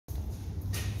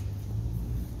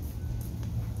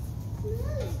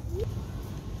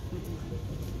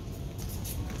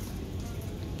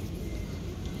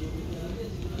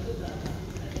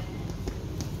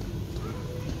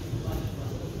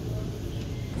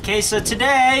Okay, so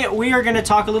today we are going to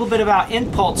talk a little bit about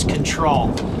impulse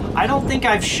control. I don't think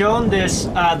I've shown this,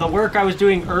 the work I was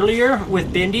doing earlier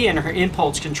with Bindi and her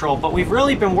impulse control, but we've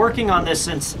really been working on this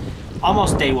since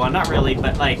almost day one. Not really,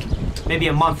 but like maybe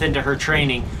a month into her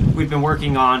training, we've been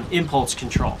working on impulse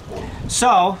control.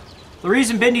 So the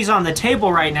reason Bindi's on the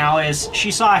table right now is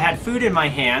she saw I had food in my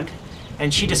hand,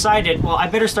 and she decided, well, I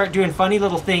better start doing funny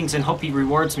little things and hope he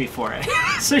rewards me for it.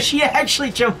 So she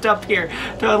actually jumped up here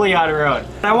totally on her own.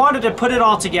 I wanted to put it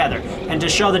all together and to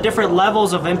show the different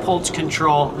levels of impulse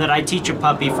control that I teach a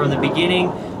puppy from the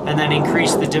beginning and then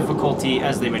increase the difficulty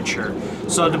as they mature.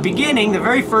 So at the beginning, the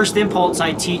very first impulse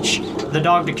I teach the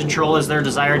dog to control is their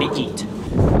desire to eat.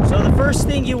 So the first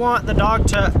thing you want the dog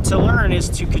to learn is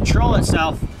to control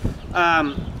itself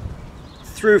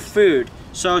through food.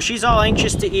 So she's all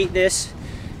anxious to eat this,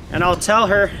 and I'll tell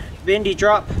her, Bindi,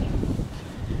 drop.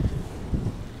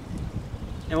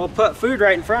 And we'll put food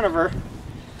right in front of her.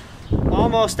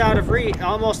 Almost out of reach,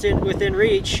 almost within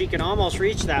reach. She can almost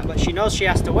reach that, but she knows she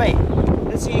has to wait.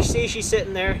 And so you see she's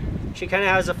sitting there. She kind of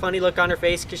has a funny look on her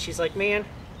face because she's like, man,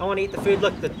 I want to eat the food.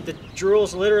 Look, the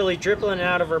drool's literally dribbling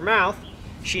out of her mouth.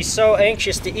 She's so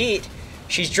anxious to eat.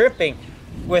 She's dripping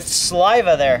with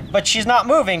saliva there, but she's not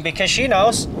moving because she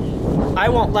knows I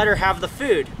won't let her have the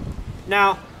food.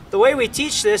 Now, the way we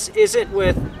teach this isn't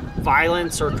with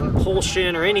violence or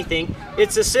compulsion or anything.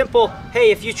 It's a simple, hey,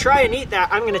 if you try and eat that,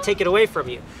 I'm going to take it away from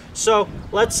you. So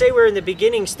let's say we're in the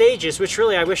beginning stages, which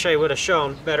really I wish I would have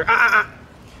shown better.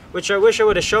 Which I wish I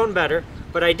would have shown better,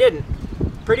 but I didn't.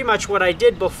 Pretty much what I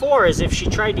did before is if she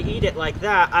tried to eat it like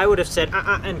that, I would have said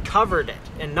and covered it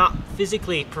and not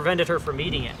physically prevented her from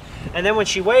eating it. And then when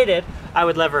she waited, I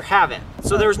would let her have it.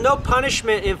 So there was no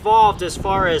punishment involved as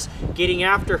far as getting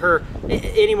after her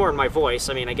anymore in my voice.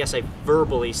 I mean, I guess I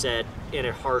verbally said in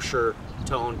a harsher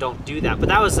tone, don't do that. But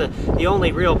that was the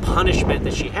only real punishment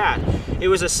that she had. It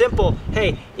was a simple,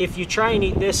 hey, if you try and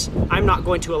eat this, I'm not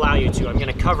going to allow you to. I'm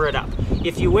going to cover it up.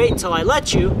 If you wait till I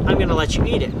let you, I'm going to let you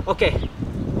eat it. Okay.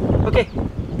 Okay.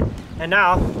 And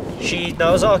now she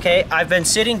knows, okay, I've been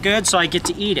sitting good, so I get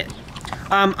to eat it.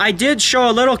 I did show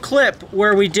a little clip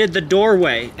where we did the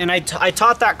doorway, and I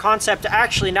taught that concept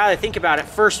actually, now that I think about it,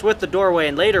 first with the doorway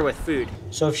and later with food.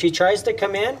 So if she tries to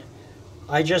come in,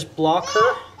 I just block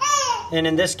her, and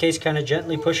in this case kind of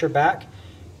gently push her back.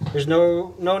 There's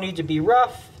no need to be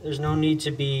rough, there's no need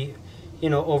to be, you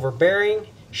know, overbearing.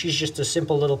 She's just a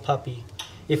simple little puppy.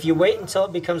 If you wait until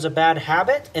it becomes a bad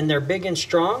habit and they're big and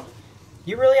strong,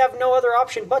 you really have no other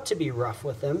option but to be rough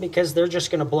with them because they're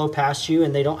just going to blow past you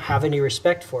and they don't have any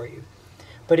respect for you.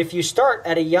 But if you start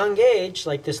at a young age,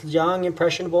 like this young,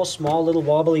 impressionable, small, little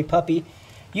wobbly puppy,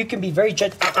 you can be very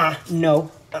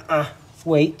gentle.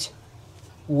 Wait.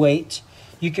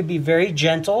 You can be very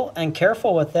gentle and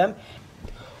careful with them.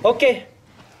 Okay.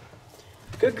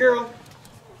 Good girl.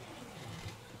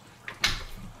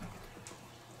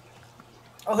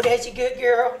 Oh, that's a good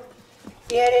girl.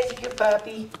 Yeah, that's a good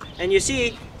puppy. And you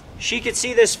see, she could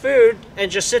see this food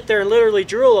and just sit there and literally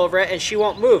drool over it, and she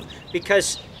won't move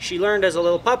because she learned as a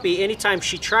little puppy, anytime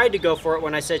she tried to go for it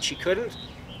when I said she couldn't,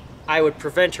 I would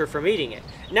prevent her from eating it.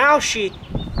 Now she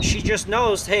just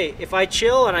knows, hey, if I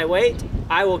chill and I wait,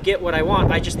 I will get what I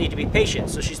want. I just need to be patient.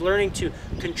 So she's learning to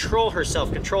control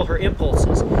herself, control her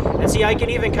impulses. And see, I can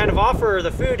even kind of offer her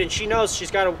the food, and she knows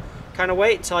she's got to kind of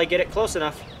wait until I get it close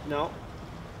enough. No.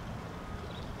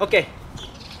 Okay.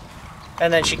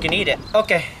 And then she can eat it.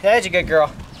 Okay, that's a good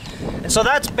girl. And so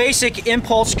that's basic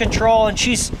impulse control, and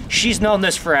she's known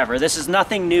this forever. This is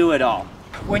nothing new at all.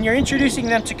 When you're introducing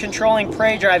them to controlling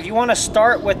prey drive, you want to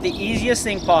start with the easiest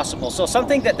thing possible. So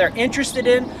something that they're interested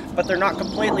in, but they're not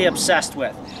completely obsessed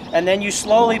with. And then you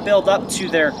slowly build up to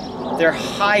their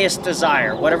highest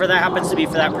desire, whatever that happens to be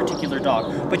for that particular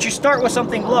dog. But you start with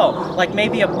something low, like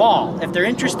maybe a ball. If they're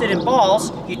interested in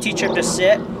balls, you teach them to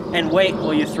sit and wait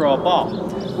while you throw a ball.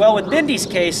 Well, with Bindi's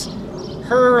case,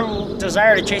 her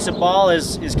desire to chase a ball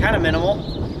is kind of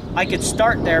minimal. I could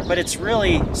start there, but it's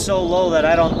really so low that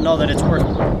I don't know that it's worth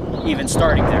even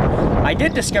starting there. I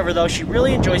did discover, though, she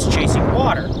really enjoys chasing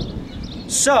water.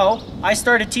 So I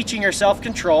started teaching her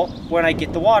self-control when I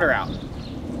get the water out.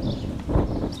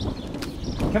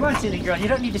 Come on, silly girl. You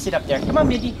don't need to sit up there. Come on,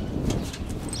 Bindi.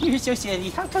 You're so silly.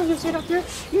 How come you sit up there?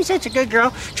 You're such a good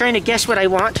girl, trying to guess what I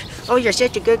want. Oh, you're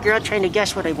such a good girl, trying to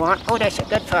guess what I want. Oh, that's a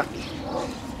good puppy.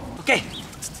 Okay.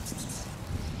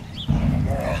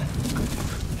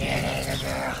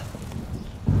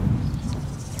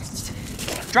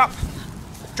 Drop.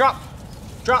 Drop.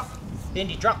 Drop.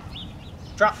 Bindi, drop.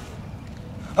 Drop.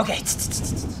 Okay.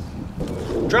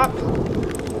 Drop.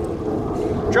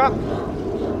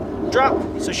 Drop.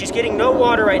 Drop. So she's getting no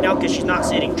water right now because she's not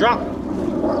sitting. Drop.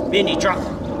 Bindi, drop.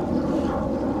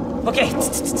 Okay.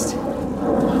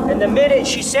 And the minute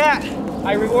she sat,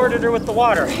 I rewarded her with the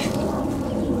water.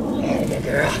 Good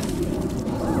girl.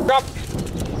 Drop.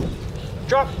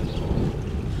 Drop.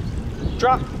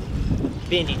 Drop.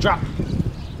 Bindi, drop.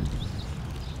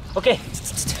 Okay.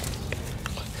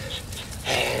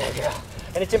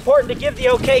 And it's important to give the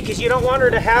okay because you don't want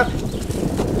her to have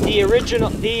the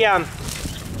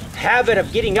habit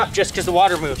of getting up just because the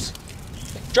water moves.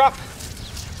 Drop.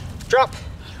 Drop.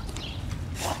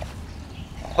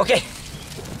 Okay.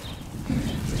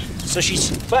 So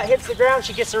she's butt hits the ground,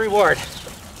 she gets a reward.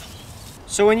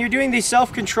 So when you're doing these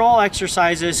self-control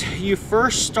exercises, you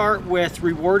first start with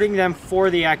rewarding them for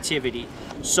the activity.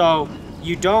 So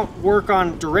you don't work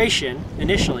on duration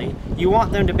initially. You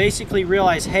want them to basically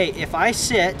realize, hey, if I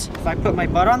put my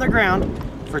butt on the ground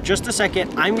for just a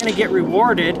second, I'm gonna get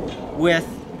rewarded with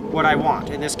what I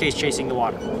want. In this case, chasing the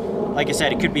water. Like I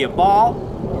said, it could be a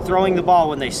ball, throwing the ball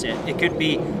when they sit. It could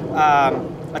be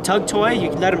a tug toy, you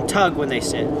can let them tug when they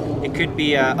sit. It could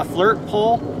be a flirt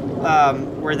pull,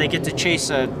 where they get to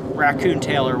chase a raccoon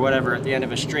tail or whatever at the end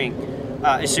of a string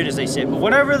as soon as they sit. But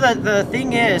whatever the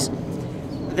thing is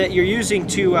that you're using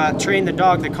to train the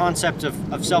dog the concept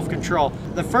of self-control,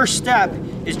 the first step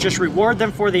is just reward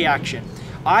them for the action.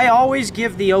 I always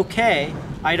give the okay.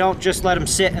 I don't just let them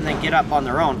sit and then get up on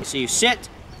their own. So you sit,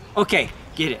 okay,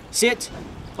 get it. Sit,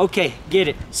 okay, get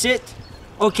it. Sit,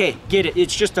 okay, get it.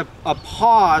 It's just a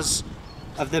pause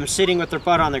of them sitting with their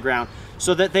butt on the ground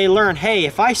so that they learn, hey,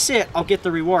 if I sit, I'll get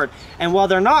the reward. And while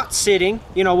they're not sitting,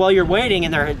 you know, while you're waiting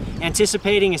and they're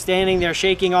anticipating and standing there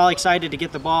shaking all excited to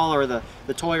get the ball or the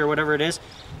toy or whatever it is,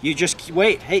 you just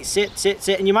wait. Hey, sit, sit,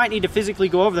 sit. And you might need to physically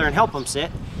go over there and help them sit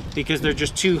because they're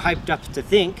just too hyped up to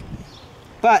think.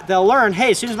 But they'll learn, hey,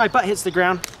 as soon as my butt hits the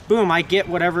ground, boom, I get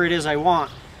whatever it is I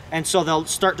want. And so they'll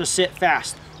start to sit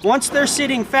fast. Once they're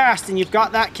sitting fast and you've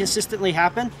got that consistently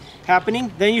happening,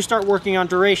 then you start working on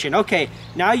duration. Okay,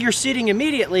 now you're sitting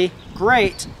immediately,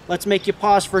 great. Let's make you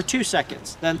pause for 2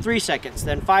 seconds, then 3 seconds,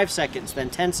 then 5 seconds, then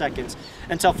 10 seconds,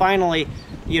 until finally,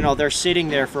 you know, they're sitting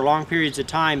there for long periods of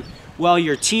time while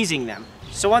you're teasing them.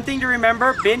 So one thing to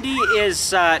remember, Bindi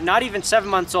is not even 7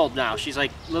 months old now. She's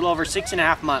like a little over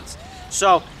 6.5 months.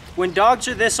 So when dogs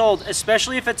are this old,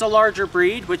 especially if it's a larger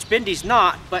breed, which Bindi's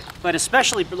not, but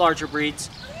especially larger breeds,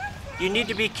 you need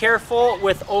to be careful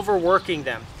with overworking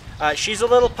them. She's a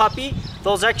little puppy.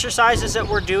 Those exercises that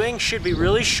we're doing should be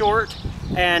really short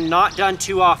and not done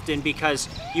too often because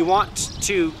you want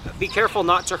to be careful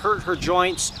not to hurt her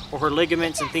joints or her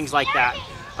ligaments and things like that.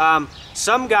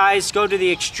 Some guys go to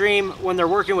the extreme when they're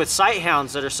working with sight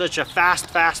hounds that are such a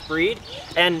fast breed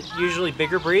and usually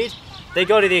bigger breed. They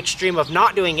go to the extreme of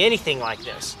not doing anything like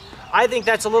this. I think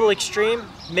that's a little extreme.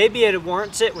 Maybe it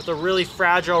warrants it with a really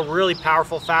fragile, really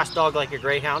powerful, fast dog like a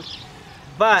greyhound.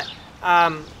 But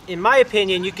in my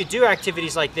opinion, you could do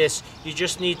activities like this. You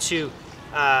just need to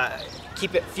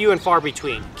keep it few and far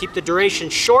between. Keep the duration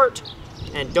short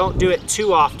and don't do it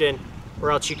too often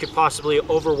or else you could possibly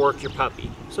overwork your puppy.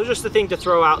 So just the thing to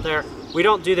throw out there. We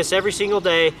don't do this every single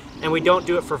day and we don't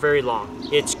do it for very long.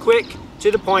 It's quick, to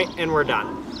the point, and we're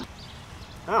done.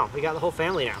 Oh, we got the whole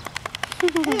family now.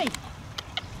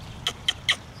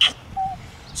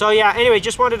 So yeah, anyway,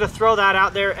 just wanted to throw that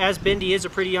out there as Bindi is a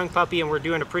pretty young puppy and we're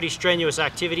doing a pretty strenuous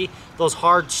activity. Those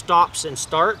hard stops and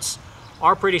starts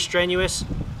are pretty strenuous,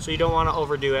 so you don't want to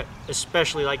overdo it,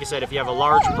 especially, like I said, if you have a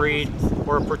large breed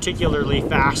or a particularly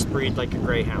fast breed like a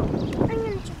greyhound.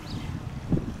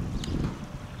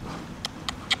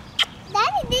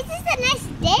 Daddy, this is a nice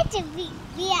day to be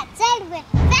outside with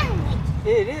family.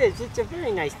 It is. It's a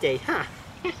very nice day, huh?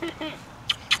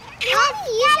 Daddy,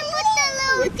 you should put the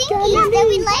little thingies that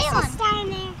we lay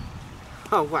on.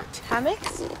 Oh, what?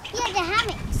 Hammocks? Yeah, the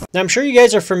hammocks. Now, I'm sure you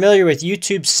guys are familiar with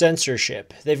YouTube's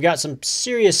censorship. They've got some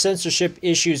serious censorship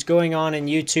issues going on in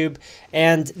YouTube,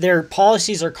 and their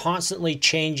policies are constantly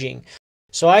changing.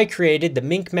 So I created the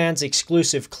Mink Man's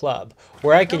Exclusive Club,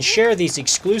 where I can share these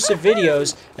exclusive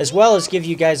videos as well as give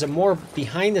you guys a more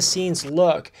behind-the-scenes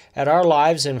look at our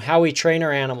lives and how we train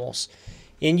our animals.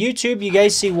 In YouTube, you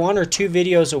guys see 1 or 2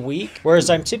 videos a week, whereas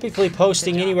I'm typically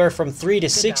posting anywhere from 3 to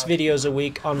 6 videos a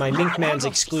week on my Mink Man's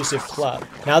exclusive club.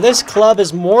 Now this club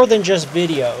is more than just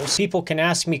videos. People can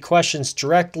ask me questions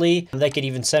directly. They can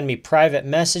even send me private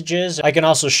messages. I can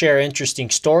also share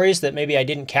interesting stories that maybe I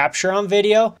didn't capture on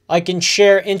video. I can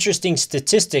share interesting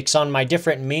statistics on my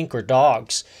different mink or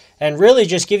dogs, and really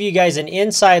just give you guys an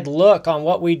inside look on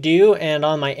what we do and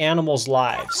on my animals'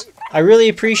 lives. I really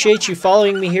appreciate you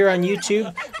following me here on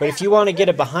YouTube, but if you want to get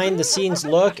a behind the scenes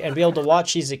look and be able to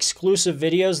watch these exclusive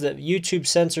videos that YouTube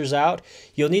censors out,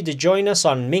 you'll need to join us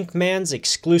on Mink Man's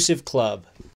exclusive club.